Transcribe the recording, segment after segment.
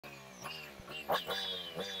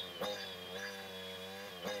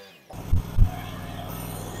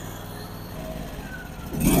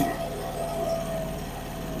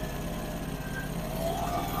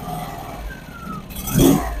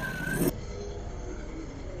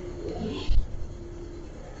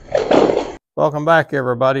Welcome back,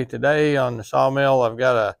 everybody. Today on the sawmill, I've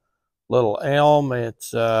got a little elm.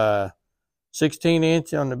 It's 16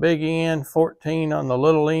 inch on the big end, 14 on the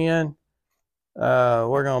little end.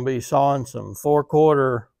 We're going to be sawing some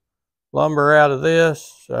 4/4 lumber out of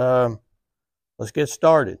this. Let's get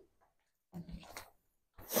started.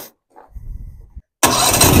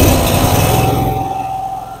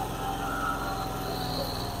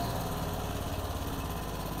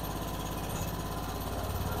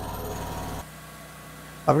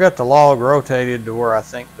 I've got the log rotated to where I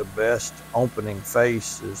think the best opening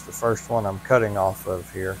face is the first one I'm cutting off of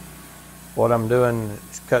here. What I'm doing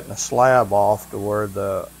is cutting a slab off to where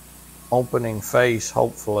the opening face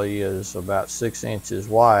hopefully is about 6 inches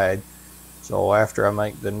wide. So after I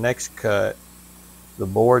make the next cut, the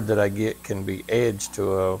board that I get can be edged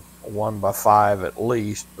to a 1x5 at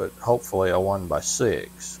least, but hopefully a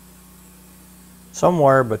 1x6.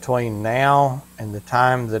 Somewhere between now and the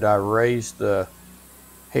time that I raise the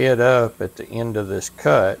head up at the end of this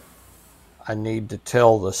cut, I need to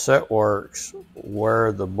tell the setworks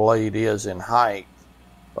where the blade is in height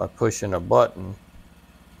by pushing a button.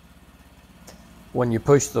 When you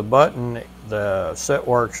push the button, the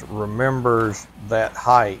setworks remembers that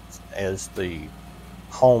height as the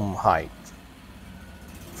home height.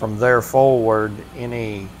 From there forward,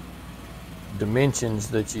 any dimensions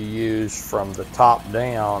that you use from the top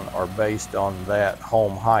down are based on that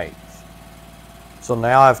home height. So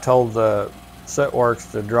now I've told the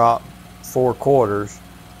setworks to drop 4/4,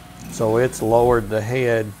 so it's lowered the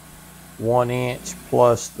head 1 inch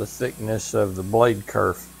plus the thickness of the blade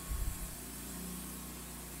kerf.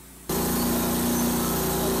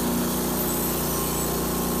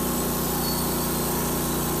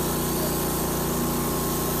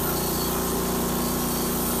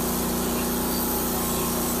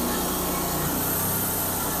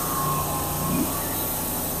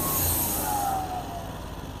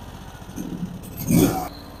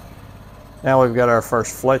 Now we've got our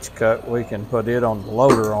first fletch cut. We can put it on the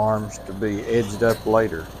loader arms to be edged up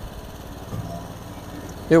later.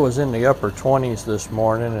 It was in the upper 20s this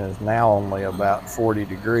morning and is now only about 40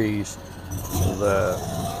 degrees. So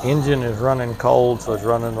the engine is running cold, so it's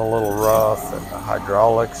running a little rough, and the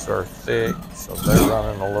hydraulics are thick, so they're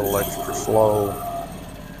running a little extra slow.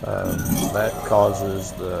 That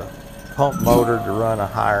causes the pump motor to run a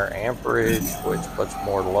higher amperage, which puts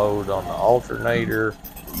more load on the alternator,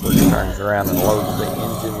 which turns around and loads the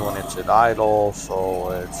engine when it's at idle, so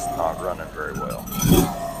it's not running very well.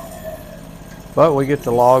 But we get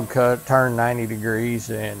the log cut, turned 90 degrees,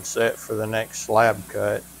 and set for the next slab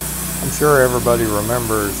cut. I'm sure everybody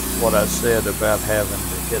remembers what I said about having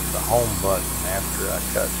to hit the home button after I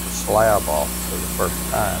cut the slab off for the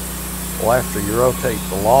first time. Well, after you rotate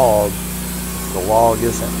the log, if the log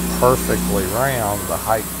isn't perfectly round, the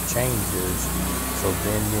height changes. So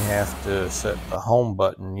then you have to set the home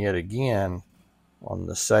button yet again on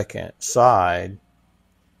the second side.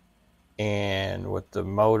 And with the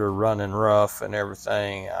motor running rough and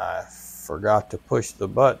everything, I forgot to push the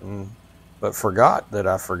button, but forgot that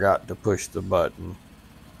I forgot to push the button.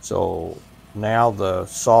 So now the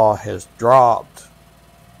saw has dropped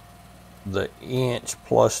the inch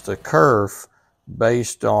plus the kerf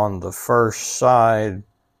based on the first side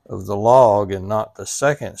of the log and not the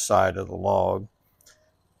second side of the log.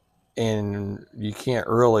 And you can't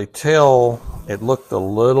really tell. It looked a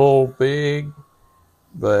little big,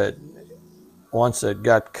 but once it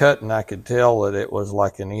got cut and I could tell that it was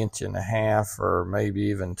like 1.5 inches or maybe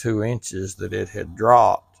even 2 inches that it had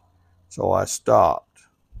dropped. So I stopped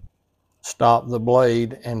the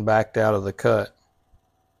blade and backed out of the cut.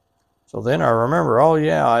 So then I remember, oh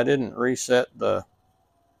yeah, I didn't reset the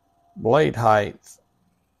blade height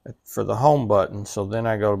for the home button. So then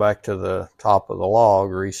I go back to the top of the log,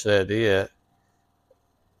 reset it,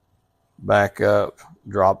 back up,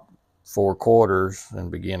 drop 4/4 and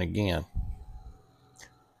begin again.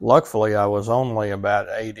 Luckily, I was only about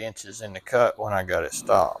 8 inches in the cut when I got it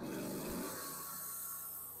stopped.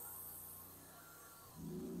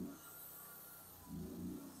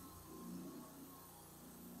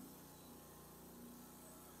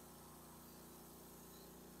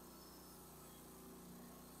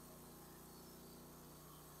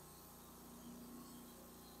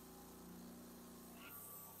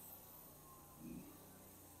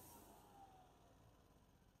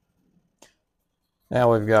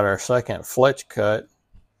 Now we've got our second fletch cut.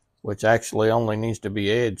 which actually only needs to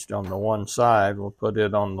be edged on the one side. We'll put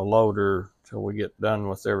it on the loader till we get done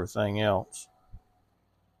with everything else.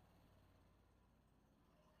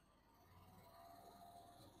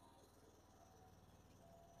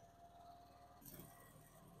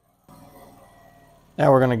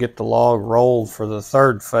 Now we're going to get the log rolled for the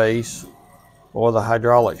third face. Boy, the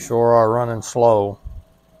hydraulics sure are running slow.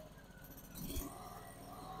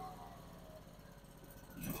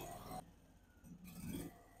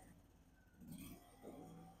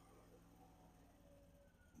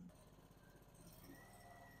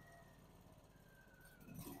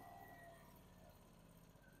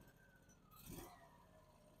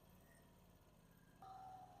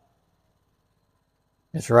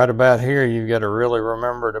 It's right about here you've got to really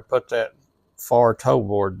remember to put that far toe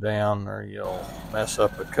board down or you'll mess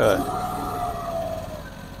up a cut.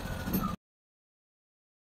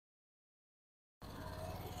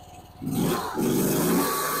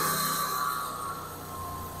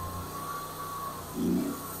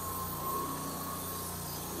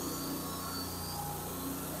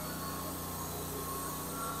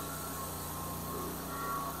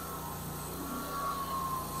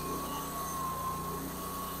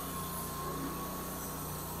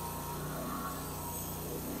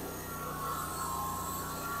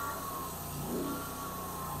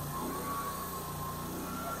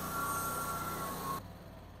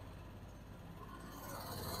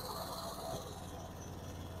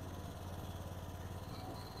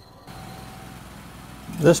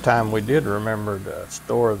 This time we did remember to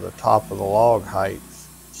store the top of the log height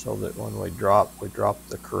so that when we drop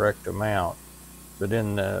the correct amount. But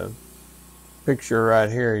in the picture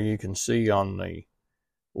right here, you can see on the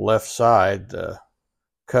left side the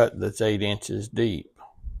cut that's 8 inches deep.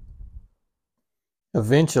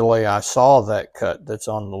 Eventually I saw that cut that's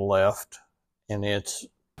on the left, and it's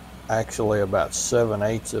actually about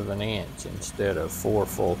 7/8 of an inch instead of 4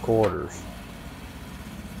 full quarters.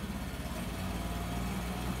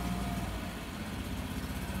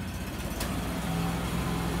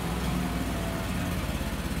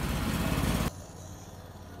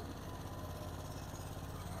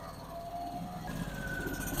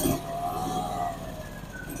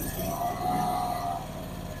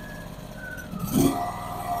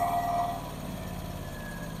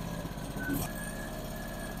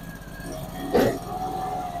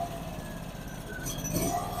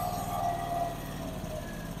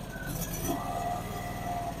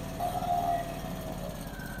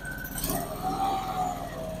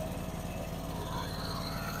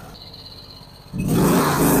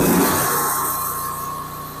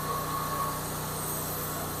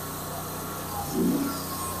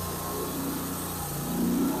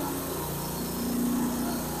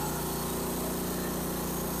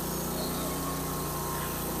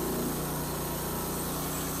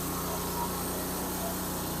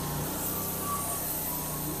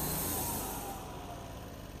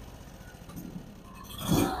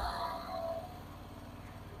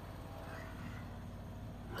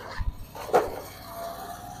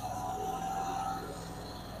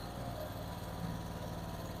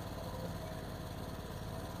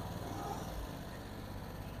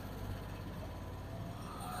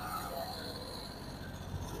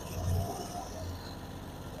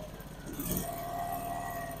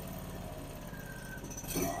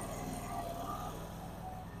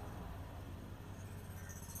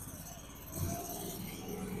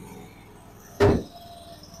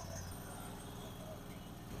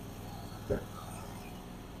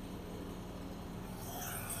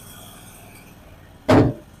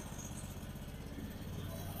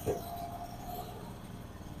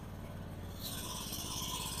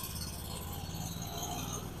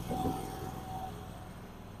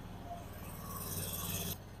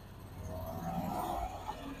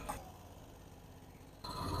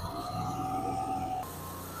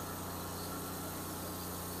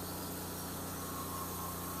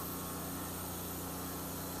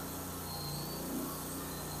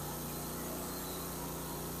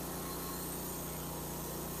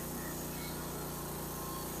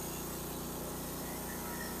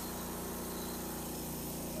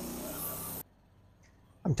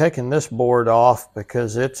 I'm taking this board off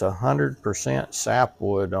because it's 100%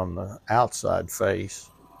 sapwood on the outside face.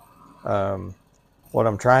 What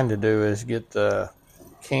I'm trying to do is get the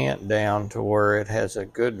cant down to where it has a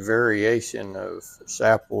good variation of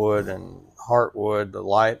sapwood and heartwood, the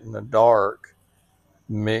light and the dark,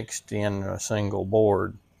 mixed in a single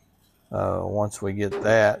board. Once we get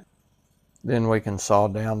that, then we can saw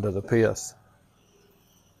down to the pith.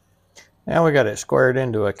 Now we got it squared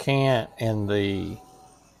into a cant and the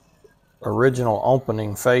original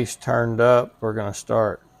opening face turned up. We're going to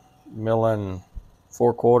start milling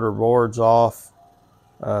 4/4 boards off.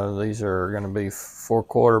 These are going to be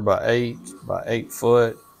 4/4 by 8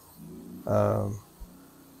 foot.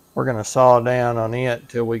 We're going to saw down on it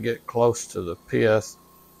till we get close to the pith,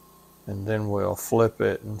 and then we'll flip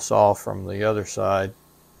it and saw from the other side.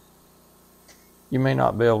 You may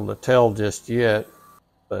not be able to tell just yet,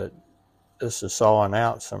 but this is sawing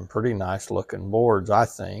out some pretty nice looking boards, I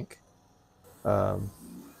think.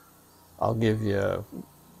 I'll give you a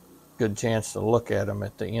good chance to look at them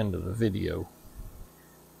at the end of the video.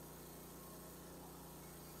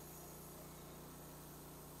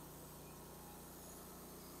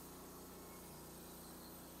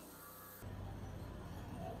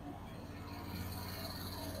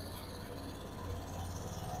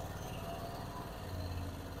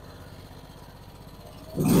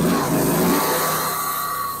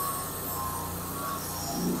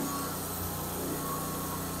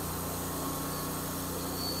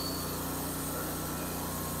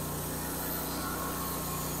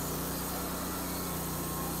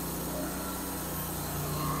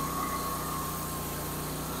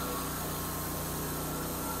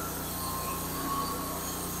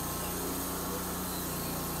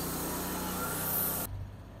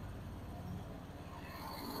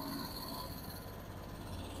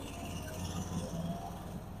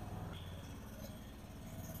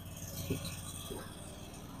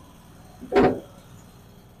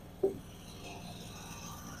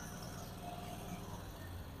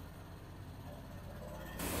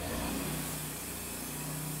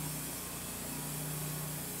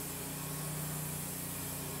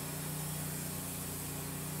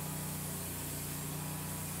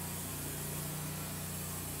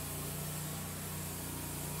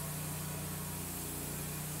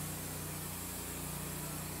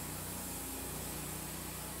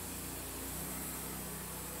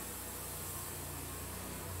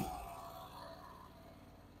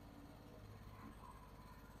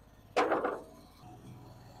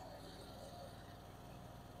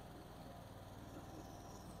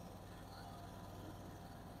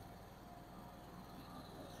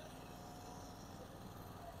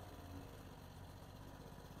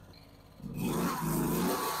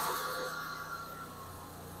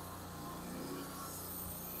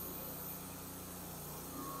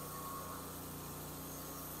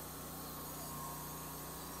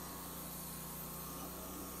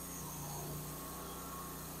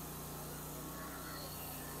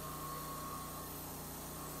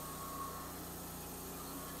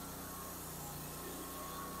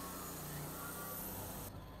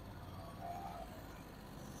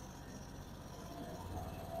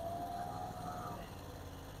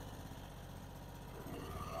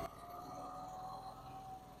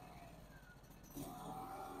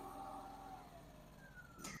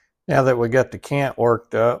 Now that we got the cant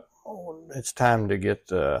worked up, it's time to get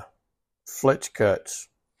the flitch cuts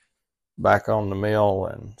back on the mill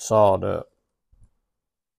and sawed up.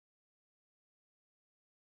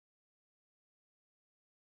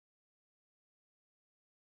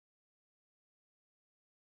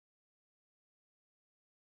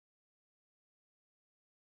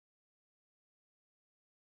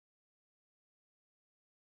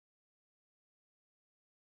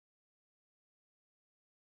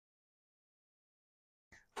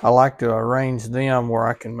 I like to arrange them where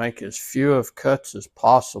I can make as few of cuts as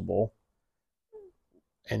possible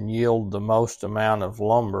and yield the most amount of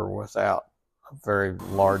lumber without a very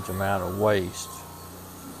large amount of waste.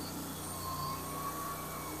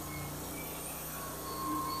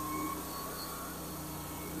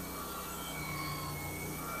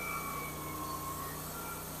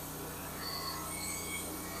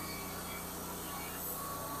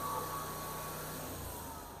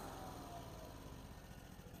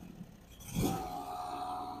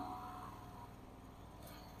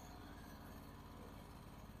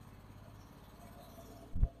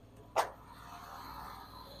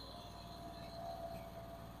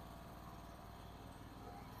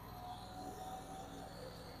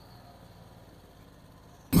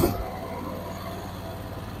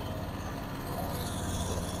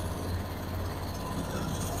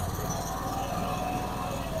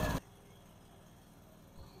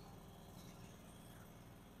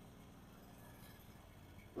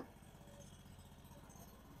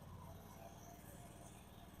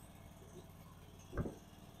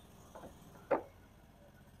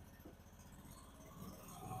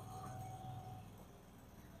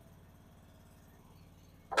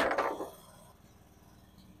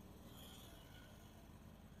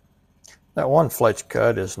 That one flitch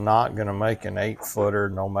cut is not going to make an 8-footer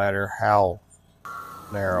no matter how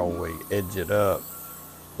narrow we edge it up,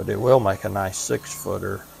 but it will make a nice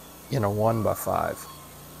 6-footer in a 1x5.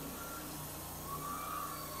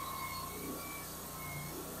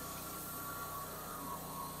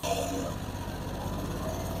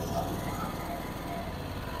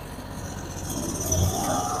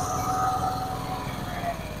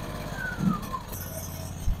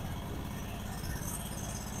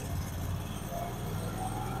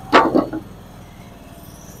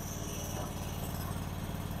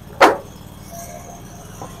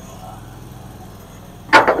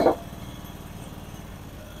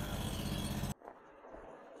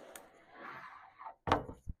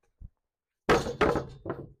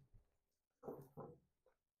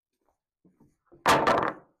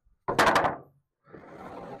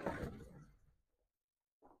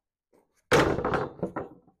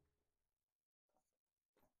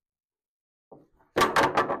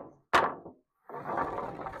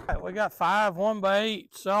 We got 5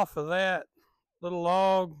 1x8s off of that little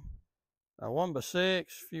log, a 1x6,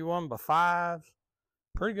 a few 1x5s.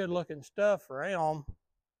 Pretty good looking stuff for elm.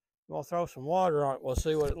 We'll throw some water on it. We'll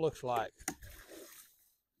see what it looks like.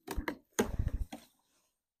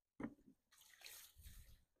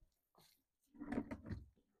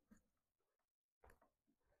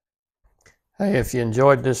 Hey, if you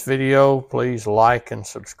enjoyed this video, please like and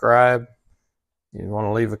subscribe. If you want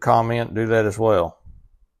to leave a comment, do that as well.